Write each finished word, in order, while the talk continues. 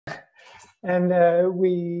And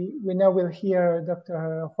we now will hear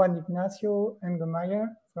Dr. Juan Ignacio Enghelmayer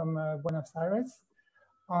from Buenos Aires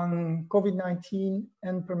on COVID-19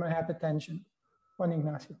 and pulmonary hypertension. Juan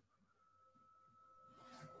Ignacio.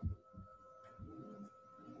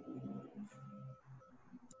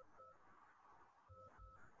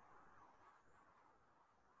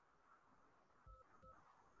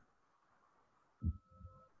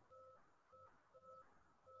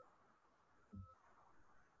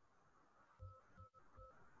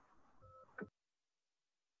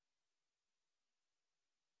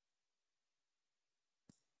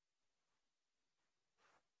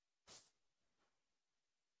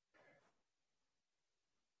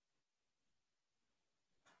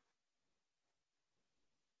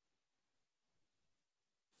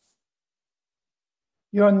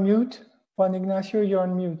 You're on mute, Juan Ignacio, you're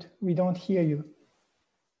on mute. We don't hear you.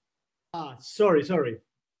 Sorry.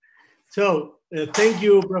 So thank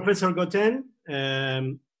you, Professor Goten.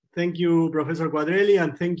 Thank you, Professor Quadrelli,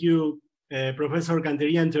 and thank you, Professor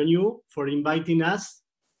Canteria-Antoniou, for inviting us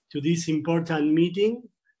to this important meeting.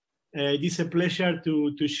 It is a pleasure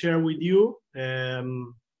to share with you,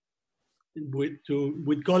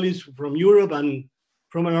 with colleagues from Europe and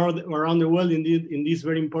from around the world in this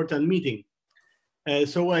very important meeting.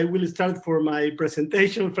 So I will start for my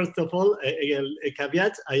presentation. First of all, a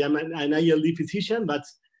caveat: I am an ILD physician, but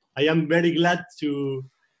I am very glad to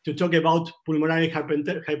talk about pulmonary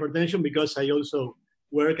hypertension because I also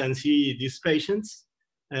work and see these patients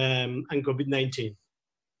and COVID-19.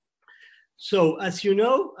 So as you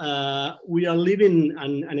know, we are living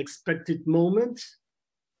an unexpected moment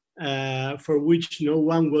for which no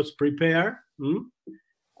one was prepared.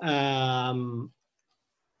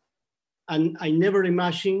 And I never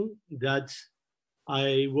imagined that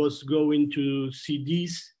I was going to see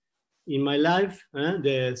this in my life.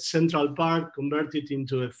 The Central Park converted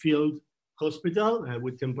into a field hospital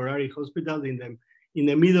with temporary hospital in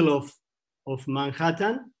the middle of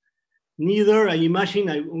Manhattan. Neither I imagined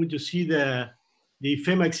I would to see the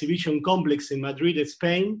FEMA exhibition complex in Madrid,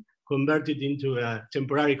 Spain, converted into a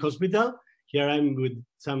temporary hospital. Here I'm with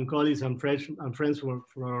some colleagues and friends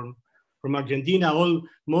from Argentina.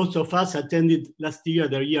 Most of us attended last year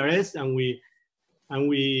the ERS, and we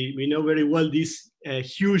know very well this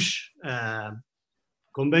huge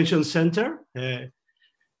convention center.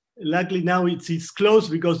 Luckily now it's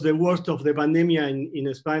closed because the worst of the pandemic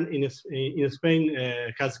in Spain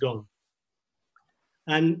has gone.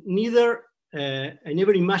 And neither I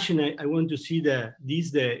never imagined I want to see the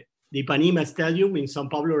Ipanema Stadium in São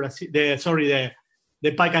Paulo, Brazil.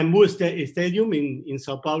 The Pacaembu Stadium in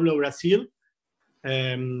Sao Paulo, Brazil.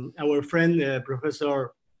 Our friend,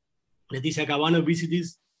 Professor Leticia Cabano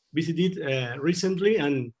visited recently,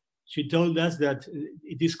 and she told us that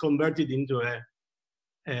it is converted into a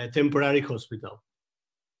temporary hospital.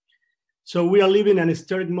 So we are living an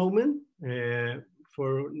historic moment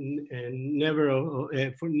for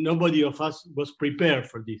nobody of us was prepared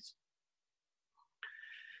for this.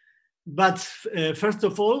 But first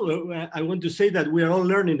of all, I want to say that we are all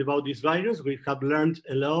learning about this virus. We have learned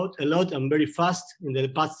a lot and very fast in the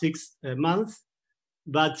past 6 months,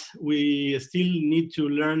 but we still need to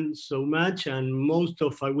learn so much, and most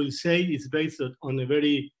of, I will say, is based on a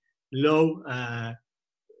very low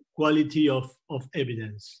quality of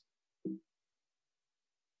evidence.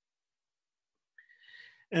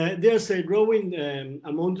 There's a growing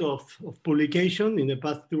amount of publication in the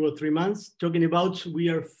past 2 or 3 months talking about we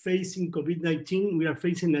are facing COVID-19, we are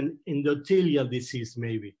facing an endothelial disease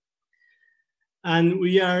maybe. And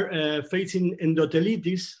we are facing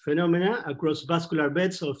endothelitis phenomena across vascular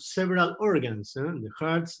beds of several organs, the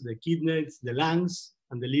hearts, the kidneys, the lungs,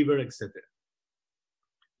 and the liver, etc.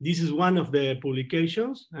 This is one of the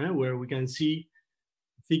publications where we can see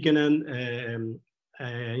thickened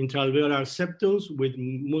intraalveolar septums with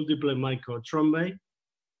multiple microthrombi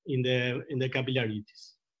in the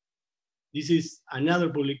capillarities. This is another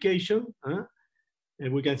publication,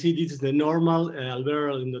 and we can see this is the normal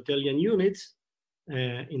alveolar endothelial units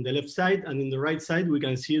in the left side, and in the right side we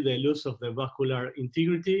can see the loss of the vascular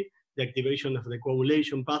integrity, the activation of the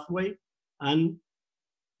coagulation pathway, and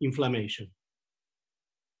inflammation.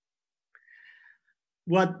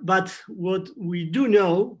 But what we do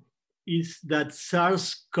know is that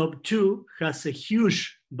SARS-CoV-2 has a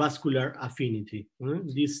huge vascular affinity.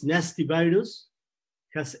 This nasty virus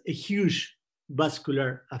has a huge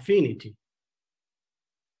vascular affinity.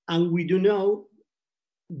 And we do know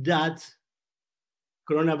that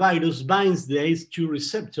coronavirus binds the ACE2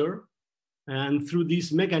 receptor and through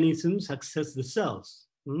these mechanisms access the cells,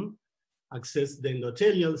 access the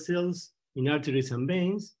endothelial cells in arteries and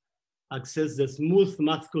veins, access the smooth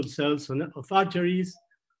muscle cells of arteries,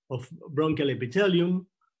 of bronchial epithelium,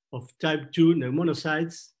 of type 2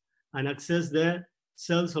 pneumonocytes, and access the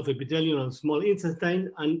cells of epithelium of small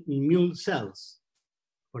intestine and immune cells,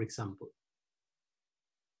 for example.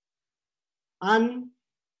 And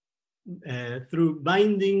through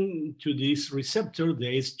binding to this receptor, the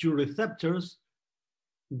ACE2 receptors,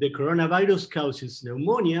 the coronavirus causes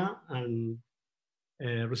pneumonia and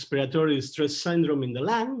respiratory distress syndrome in the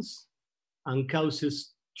lungs, and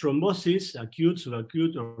causes thrombosis, acute,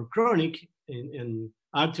 subacute, or chronic in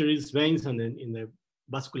arteries, veins, and in the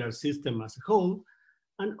vascular system as a whole,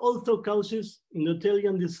 and also causes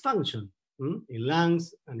endothelial dysfunction in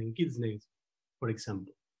lungs and in kidneys, for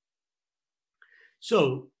example.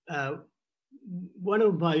 So one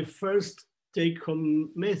of my first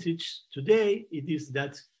take-home message today, it is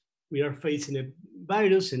that we are facing a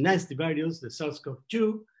virus, a nasty virus, the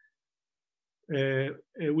SARS-CoV-2,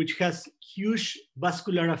 which has huge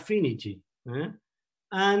vascular affinity.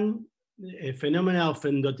 And a phenomena of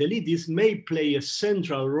endothelitis may play a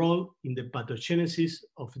central role in the pathogenesis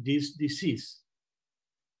of this disease.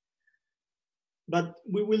 But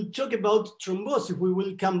we will talk about thrombosis. We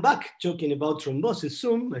will come back talking about thrombosis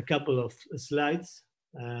soon, a couple of slides.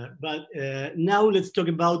 But now let's talk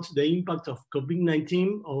about the impact of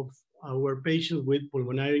COVID-19 of our patients with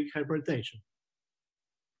pulmonary hypertension.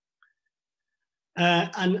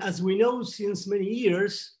 And as we know since many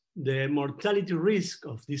years, the mortality risk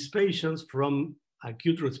of these patients from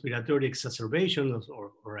acute respiratory exacerbations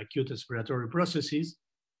or acute respiratory processes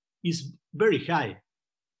is very high.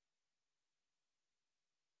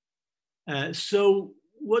 So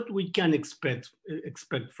what we can expect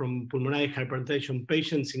from pulmonary hypertension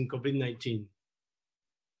patients in COVID-19?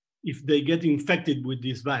 If they get infected with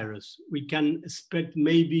this virus, we can expect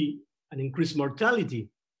maybe an increased mortality.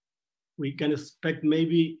 We can expect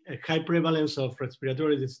maybe a high prevalence of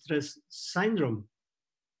respiratory distress syndrome.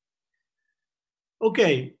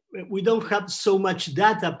 Okay, we don't have so much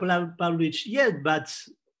data published yet, but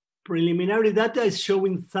preliminary data is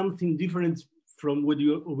showing something different from what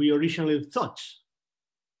we originally thought.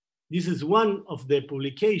 This is one of the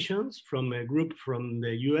publications from a group from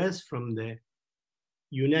the US, from the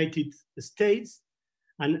United States.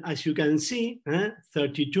 And as you can see,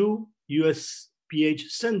 32 US PH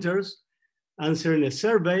centers answering a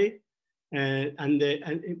survey, and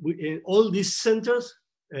all these centers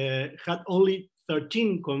had only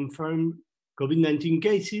 13 confirmed COVID-19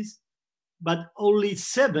 cases, but only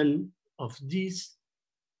 7 of these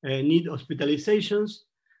need hospitalizations,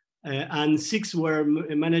 and 6 were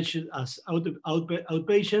managed as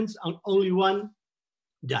outpatients, and only 1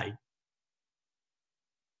 died.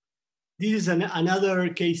 This is another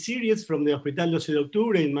case series from the Hospital 12 de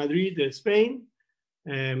Octubre in Madrid, Spain,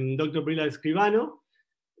 Dr. Brila Escribano.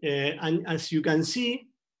 And as you can see,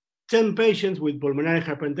 10 patients with pulmonary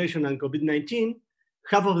hypertension and COVID-19,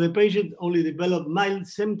 half of the patients only developed mild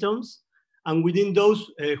symptoms, and within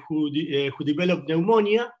those who developed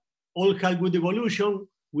pneumonia, all had good evolution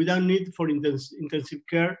without need for intensive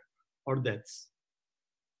care or deaths.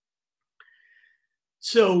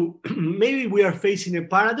 So maybe we are facing a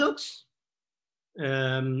paradox,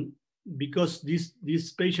 because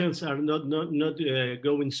these patients are not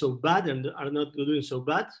going so bad and are not doing so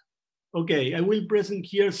bad. Okay, I will present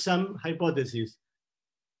here some hypotheses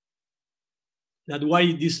that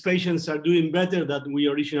why these patients are doing better than we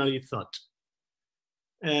originally thought.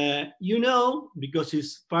 You know, because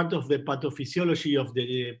it's part of the pathophysiology of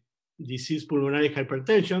the disease pulmonary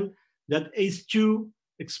hypertension, that ACE2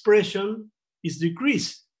 expression is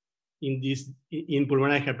decreased in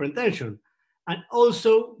pulmonary hypertension. And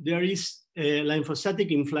also there is a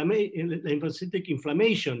lymphocytic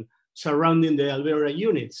inflammation surrounding the alveolar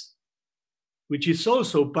units, which is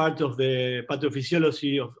also part of the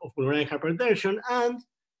pathophysiology of pulmonary hypertension. And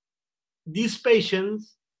these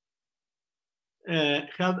patients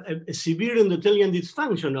have a severe endothelial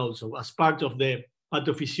dysfunction also as part of the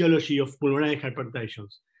pathophysiology of pulmonary hypertension.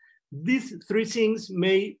 These 3 things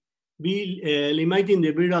may be limiting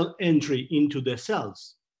the viral entry into the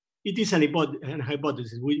cells. It is an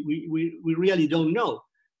hypothesis. We really don't know,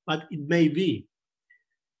 but it may be.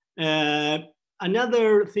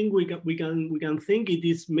 Another thing we can think it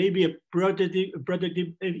is maybe a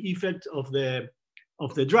protective effect of the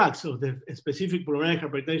drugs, of the specific pulmonary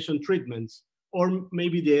hypertension treatments, or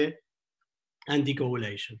maybe the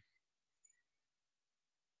anticoagulation.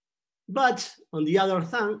 But on the other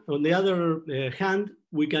hand,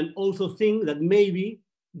 we can also think that maybe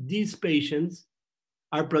these patients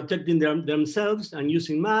are protecting themselves and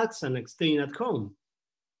using masks and staying at home.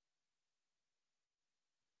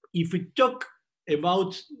 If we talk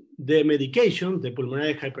about the medication, the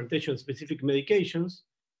pulmonary hypertension specific medications,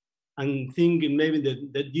 and thinking maybe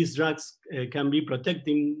that these drugs can be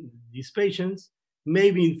protecting these patients,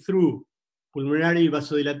 maybe through pulmonary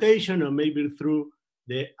vasodilatation, or maybe through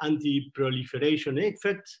the anti-proliferation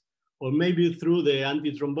effect, or maybe through the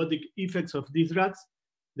antithrombotic effects of these drugs.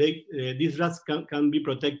 These drugs can be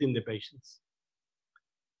protecting the patients.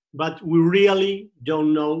 But we really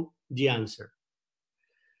don't know the answer.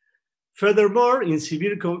 Furthermore, in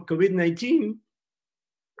severe COVID-19,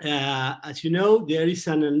 as you know, there is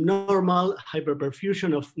an abnormal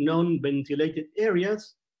hyperperfusion of non-ventilated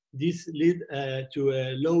areas. This leads to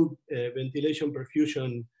a low ventilation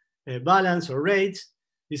perfusion balance or rates.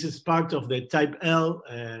 This is part of the type L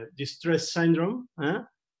distress syndrome,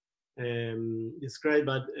 described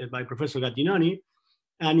by Professor Gattinoni.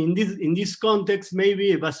 And in this context,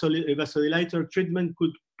 maybe a vasodilator treatment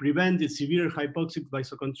could prevent a severe hypoxic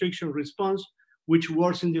vasoconstriction response, which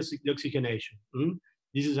worsens the oxygenation.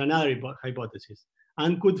 This is another hypothesis,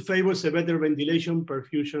 and could favor a better ventilation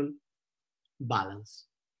perfusion balance.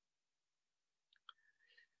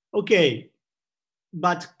 Okay,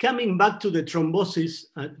 but coming back to the thrombosis,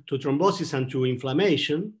 and to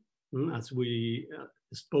inflammation, as we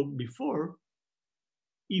spoke before,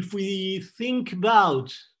 if we think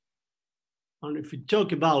about, and if we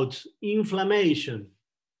talk about inflammation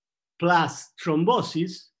plus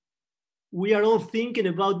thrombosis, we are all thinking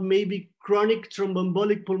about maybe chronic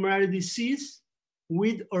thromboembolic pulmonary disease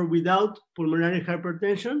with or without pulmonary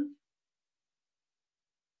hypertension.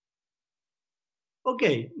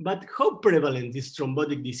 Okay, but how prevalent is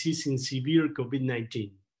thrombotic disease in severe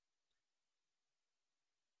COVID-19?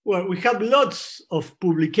 Well, we have lots of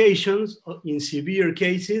publications in severe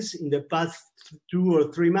cases in the past 2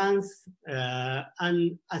 or 3 months.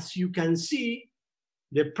 And as you can see,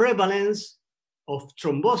 the prevalence of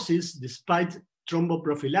thrombosis despite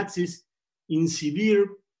thromboprophylaxis in severe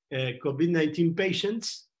COVID-19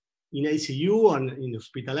 patients in ICU and in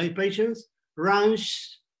hospitalized patients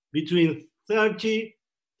range between 30,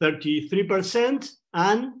 33%,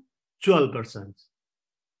 and 12%.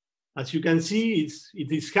 As you can see,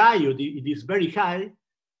 it is high, it is very high,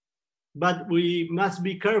 but we must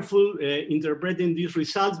be careful interpreting these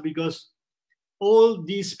results, because all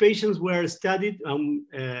these patients were studied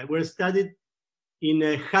in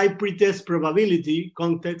a high pretest probability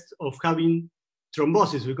context of having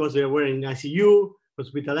thrombosis, because they were in ICU,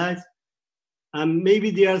 hospitalized, and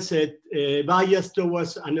maybe there's a bias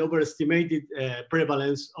towards an overestimated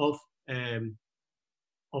prevalence of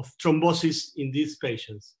thrombosis in these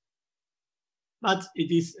patients. But it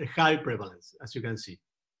is a high prevalence, as you can see.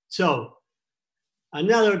 So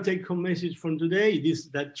another take-home message from today is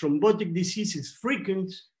that thrombotic disease is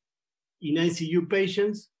frequent in ICU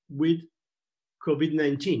patients with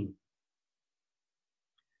COVID-19.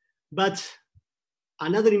 But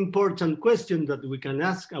another important question that we can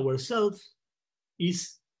ask ourselves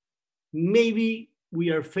is, maybe we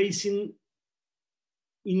are facing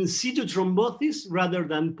in situ thrombosis rather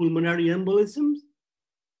than pulmonary embolisms?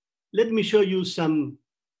 Let me show you some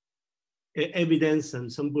evidence and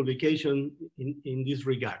some publication in this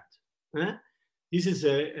regard. This is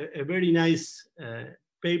a very nice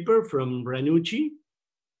paper from Ranucci,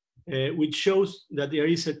 which shows that there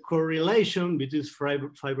is a correlation between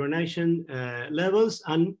fibrination levels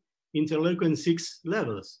and interleukin-6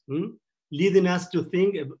 levels, leading us to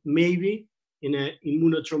think maybe in an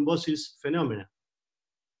immunothrombosis phenomena.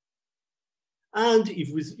 And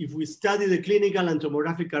if we study the clinical and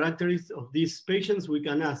tomographic characteristics of these patients, we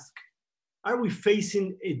can ask, are we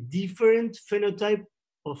facing a different phenotype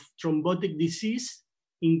of thrombotic disease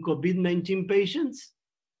in COVID-19 patients?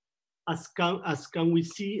 As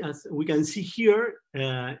we can see here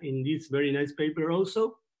in this very nice paper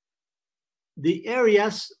also, the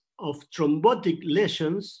areas of thrombotic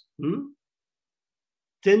lesions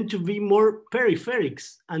tend to be more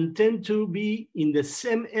peripherics and tend to be in the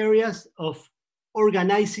same areas of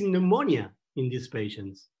organizing pneumonia in these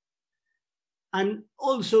patients. And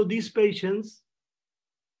also these patients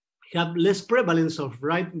have less prevalence of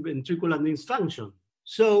right ventricular dysfunction.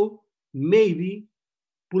 So maybe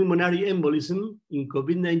pulmonary embolism in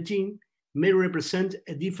COVID-19 may represent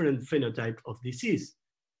a different phenotype of disease.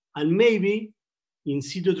 And maybe in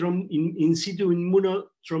situ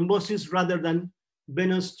immunothrombosis rather than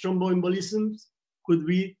venous thromboembolisms could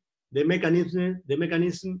be the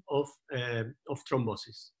mechanism of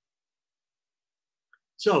thrombosis.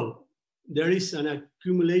 So there is an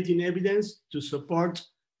accumulating evidence to support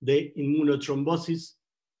the immunothrombosis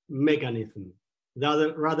mechanism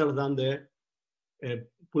rather than the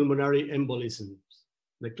pulmonary embolisms,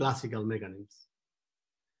 the classical mechanisms.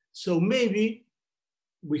 So maybe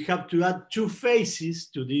we have to add two phases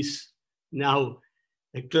to this now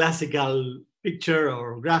a classical picture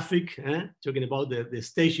or graphic, talking about the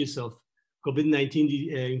stages of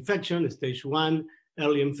COVID-19 infection. Stage 1,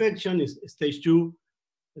 early infection, stage 2,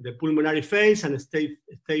 the pulmonary phase, and stage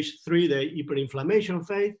 3, the hyperinflammation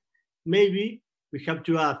phase. Maybe we have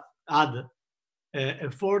to add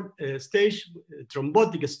a fourth stage,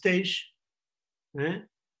 thrombotic stage,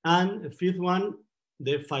 and a fifth one,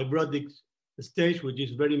 the fibrotic stage, which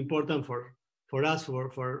is very important for us,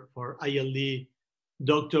 for ILD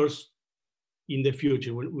doctors in the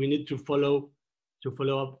future. We need to follow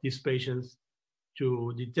up these patients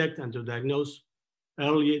to detect and to diagnose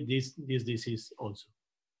early this disease also.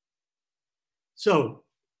 So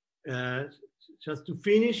just to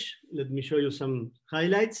finish, let me show you some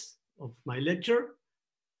highlights of my lecture.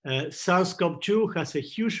 SARS-CoV-2 has a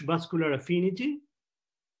huge vascular affinity.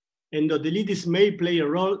 Endothelitis may play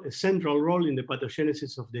a central role in the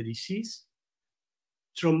pathogenesis of the disease.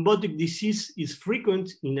 Thrombotic disease is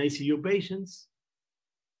frequent in ICU patients.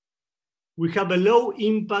 We have a low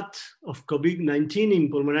impact of COVID-19 in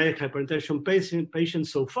pulmonary hypertension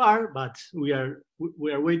patients so far, but we are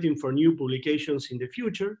waiting for new publications in the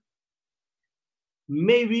future.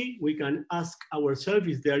 Maybe we can ask ourselves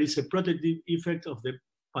if there is a protective effect of the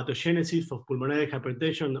pathogenesis of pulmonary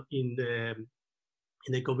hypertension in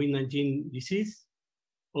the COVID-19 disease,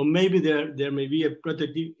 or maybe there may be a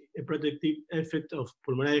protective effect of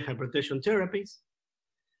pulmonary hypertension therapies.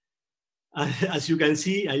 As you can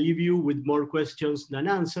see, I leave you with more questions than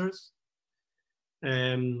answers.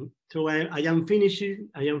 So I am finishing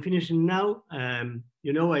now.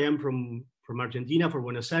 You know, I am from Argentina, from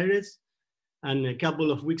Buenos Aires, and a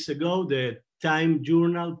couple of weeks ago, the Time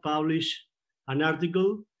journal published an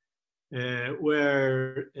article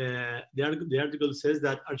where the article says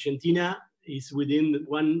that Argentina is within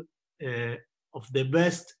one of the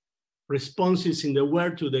best responses in the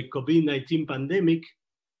world to the COVID-19 pandemic,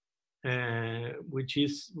 which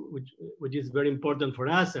is very important for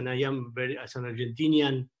us, and I am as an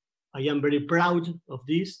Argentinian, I am very proud of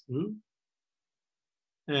this.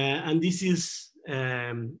 And this is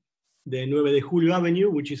the 9 de Julio Avenue,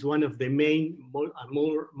 which is one of the main,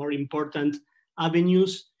 more important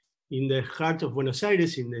avenues in the heart of Buenos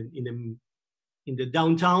Aires, in the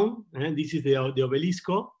downtown. And this is the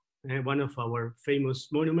Obelisco, one of our famous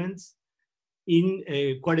monuments. In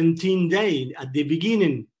a quarantine day, at the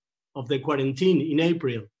beginning of the quarantine in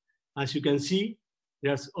April, as you can see,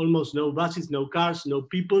 there's almost no buses, no cars, no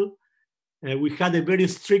people. We had a very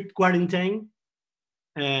strict quarantine,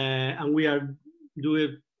 and we are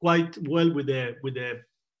doing quite well with the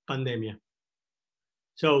pandemic.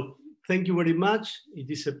 So thank you very much. It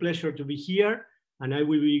is a pleasure to be here, and I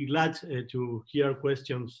will be glad to hear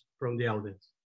questions from the audience.